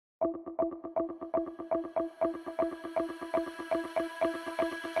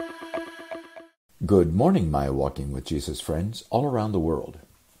Good morning, my Walking with Jesus friends all around the world.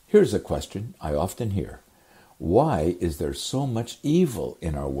 Here's a question I often hear. Why is there so much evil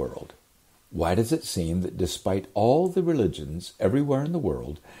in our world? Why does it seem that despite all the religions everywhere in the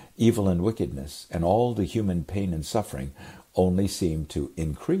world, evil and wickedness and all the human pain and suffering only seem to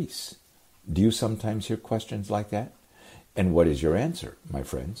increase? Do you sometimes hear questions like that? And what is your answer, my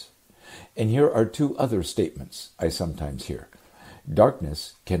friends? And here are two other statements I sometimes hear.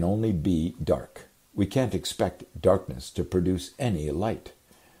 Darkness can only be dark. We can't expect darkness to produce any light.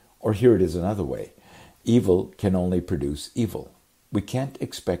 Or here it is another way. Evil can only produce evil. We can't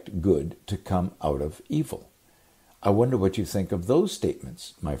expect good to come out of evil. I wonder what you think of those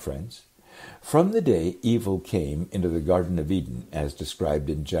statements, my friends. From the day evil came into the Garden of Eden, as described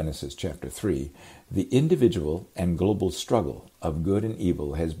in Genesis chapter 3, the individual and global struggle of good and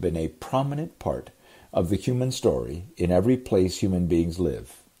evil has been a prominent part of the human story in every place human beings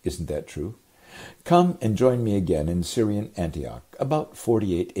live. Isn't that true? Come and join me again in Syrian Antioch, about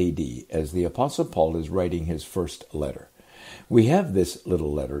 48 A.D., as the Apostle Paul is writing his first letter. We have this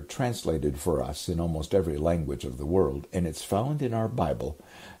little letter translated for us in almost every language of the world, and it's found in our Bible,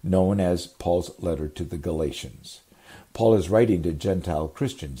 known as Paul's letter to the Galatians. Paul is writing to Gentile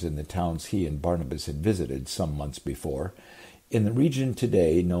Christians in the towns he and Barnabas had visited some months before, in the region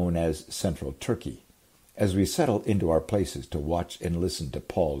today known as Central Turkey. As we settle into our places to watch and listen to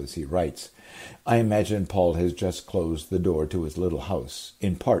Paul as he writes, I imagine Paul has just closed the door to his little house,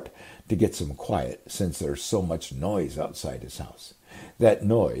 in part to get some quiet since there's so much noise outside his house. That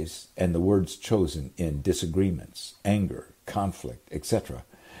noise and the words chosen in disagreements, anger, conflict, etc.,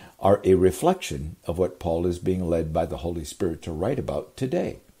 are a reflection of what Paul is being led by the Holy Spirit to write about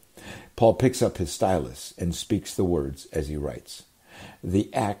today. Paul picks up his stylus and speaks the words as he writes.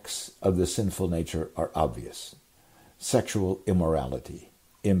 The acts of the sinful nature are obvious. Sexual immorality,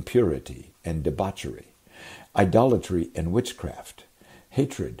 impurity and debauchery, idolatry and witchcraft,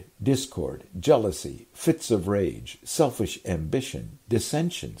 hatred, discord, jealousy, fits of rage, selfish ambition,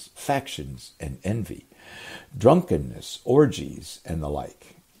 dissensions, factions, and envy, drunkenness, orgies, and the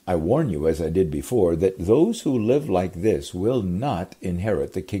like. I warn you, as I did before, that those who live like this will not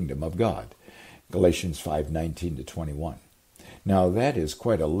inherit the kingdom of God. Galatians 5:19-21. Now that is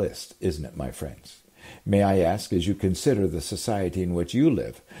quite a list, isn't it, my friends? May I ask, as you consider the society in which you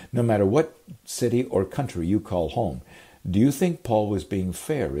live, no matter what city or country you call home, do you think Paul was being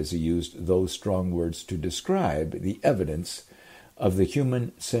fair as he used those strong words to describe the evidence of the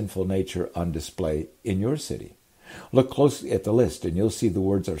human sinful nature on display in your city? Look closely at the list and you'll see the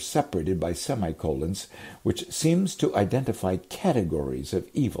words are separated by semicolons, which seems to identify categories of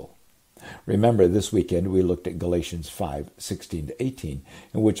evil. Remember, this weekend we looked at Galatians 5:16-18,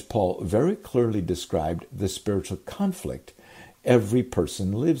 in which Paul very clearly described the spiritual conflict every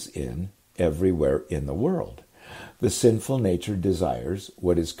person lives in everywhere in the world. The sinful nature desires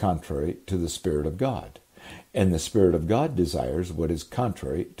what is contrary to the Spirit of God, and the Spirit of God desires what is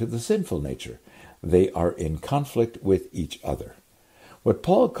contrary to the sinful nature. They are in conflict with each other. What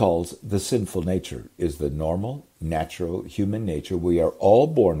Paul calls the sinful nature is the normal, natural human nature we are all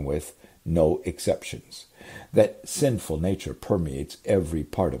born with, no exceptions. That sinful nature permeates every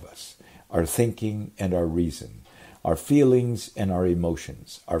part of us, our thinking and our reason, our feelings and our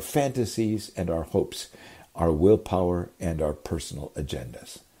emotions, our fantasies and our hopes, our willpower and our personal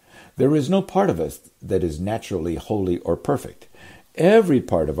agendas. There is no part of us that is naturally holy or perfect. Every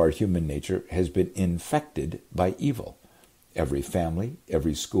part of our human nature has been infected by evil. Every family,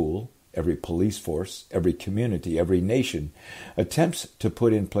 every school, every police force, every community, every nation attempts to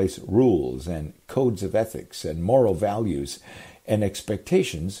put in place rules and codes of ethics and moral values and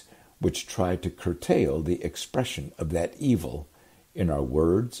expectations which try to curtail the expression of that evil in our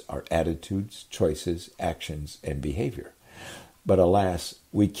words, our attitudes, choices, actions, and behavior. But alas,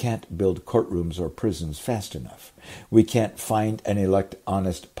 we can't build courtrooms or prisons fast enough. We can't find and elect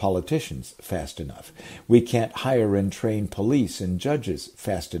honest politicians fast enough. We can't hire and train police and judges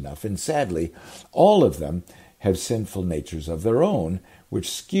fast enough. And sadly, all of them have sinful natures of their own,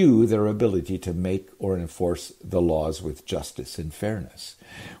 which skew their ability to make or enforce the laws with justice and fairness.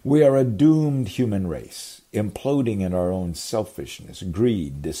 We are a doomed human race, imploding in our own selfishness,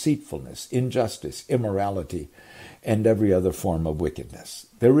 greed, deceitfulness, injustice, immorality, and every other form of wickedness.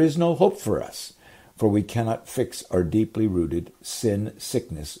 There is no hope for us, for we cannot fix our deeply rooted sin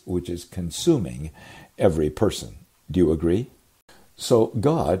sickness, which is consuming every person. Do you agree? So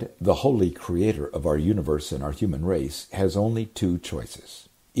God, the holy creator of our universe and our human race, has only two choices.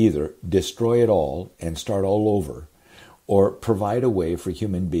 Either destroy it all and start all over, or provide a way for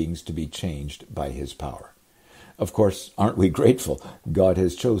human beings to be changed by his power. Of course, aren't we grateful? God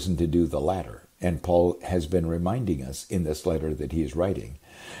has chosen to do the latter, and Paul has been reminding us in this letter that he is writing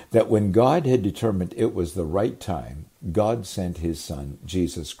that when God had determined it was the right time, God sent his Son,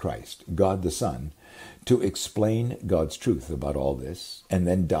 Jesus Christ, God the Son, to explain God's truth about all this, and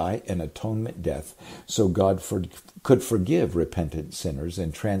then die an atonement death so God could forgive repentant sinners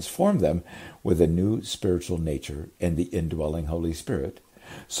and transform them with a new spiritual nature and the indwelling Holy Spirit,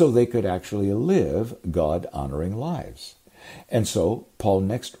 so they could actually live God-honoring lives. And so Paul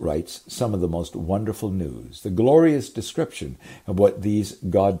next writes some of the most wonderful news, the glorious description of what these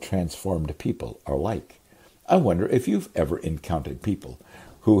God-transformed people are like. I wonder if you've ever encountered people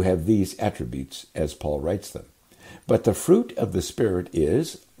who have these attributes as Paul writes them. But the fruit of the Spirit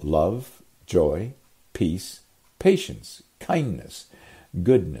is love, joy, peace, patience, kindness,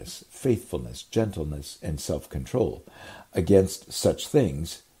 goodness, faithfulness, gentleness, and self-control. Against such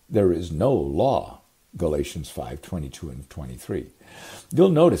things there is no law. Galatians 5:22 and 23. You'll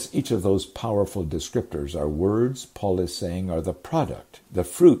notice each of those powerful descriptors are words Paul is saying are the product, the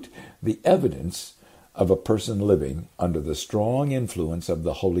fruit, the evidence of a person living under the strong influence of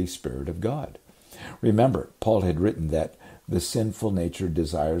the Holy Spirit of God. Remember, Paul had written that the sinful nature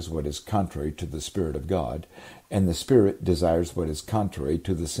desires what is contrary to the Spirit of God, and the Spirit desires what is contrary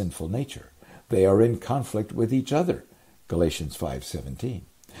to the sinful nature. They are in conflict with each other. Galatians 5:17.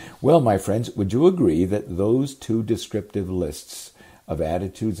 Well, my friends, would you agree that those two descriptive lists of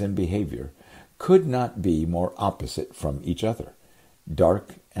attitudes and behavior could not be more opposite from each other?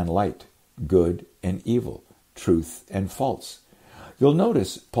 Dark and light, good and evil, truth and false. You'll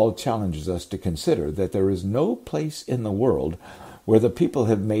notice Paul challenges us to consider that there is no place in the world where the people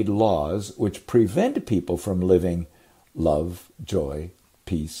have made laws which prevent people from living love, joy,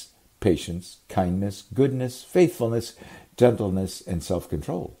 peace, patience, kindness, goodness, faithfulness, gentleness, and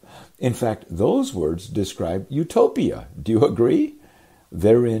self-control. In fact, those words describe utopia. Do you agree?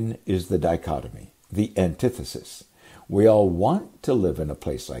 Therein is the dichotomy, the antithesis. We all want to live in a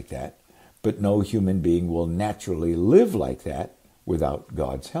place like that, but no human being will naturally live like that without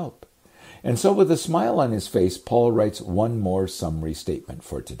God's help. And so with a smile on his face, Paul writes one more summary statement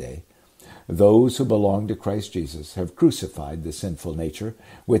for today. Those who belong to Christ Jesus have crucified the sinful nature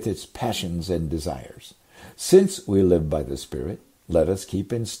with its passions and desires. Since we live by the Spirit, let us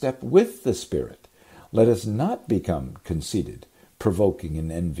keep in step with the Spirit. Let us not become conceited, provoking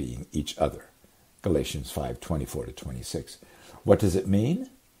and envying each other. Galatians 5:24-26. What does it mean?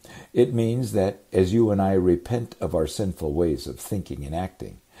 It means that as you and I repent of our sinful ways of thinking and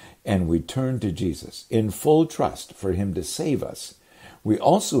acting, and we turn to Jesus in full trust for him to save us, we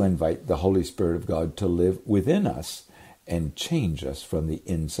also invite the Holy Spirit of God to live within us and change us from the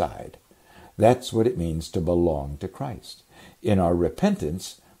inside. That's what it means to belong to Christ. In our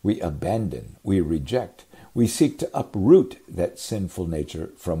repentance, we abandon, we reject, we seek to uproot that sinful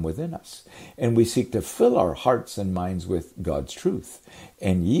nature from within us. And we seek to fill our hearts and minds with God's truth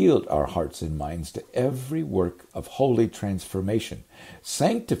and yield our hearts and minds to every work of holy transformation,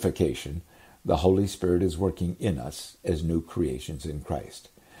 sanctification. The Holy Spirit is working in us as new creations in Christ.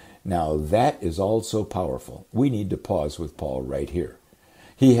 Now that is all so powerful. We need to pause with Paul right here.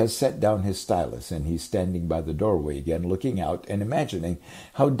 He has set down his stylus and he's standing by the doorway again, looking out and imagining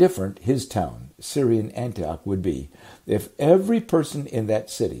how different his town, Syrian Antioch, would be if every person in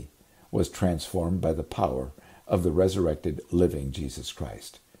that city was transformed by the power of the resurrected, living Jesus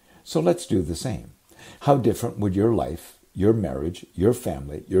Christ. So let's do the same. How different would your life, your marriage, your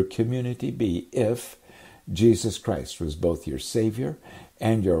family, your community be if Jesus Christ was both your Savior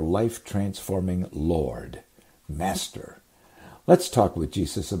and your life-transforming Lord, Master? Let's talk with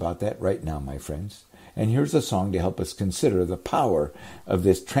Jesus about that right now, my friends. And here's a song to help us consider the power of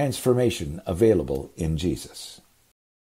this transformation available in Jesus.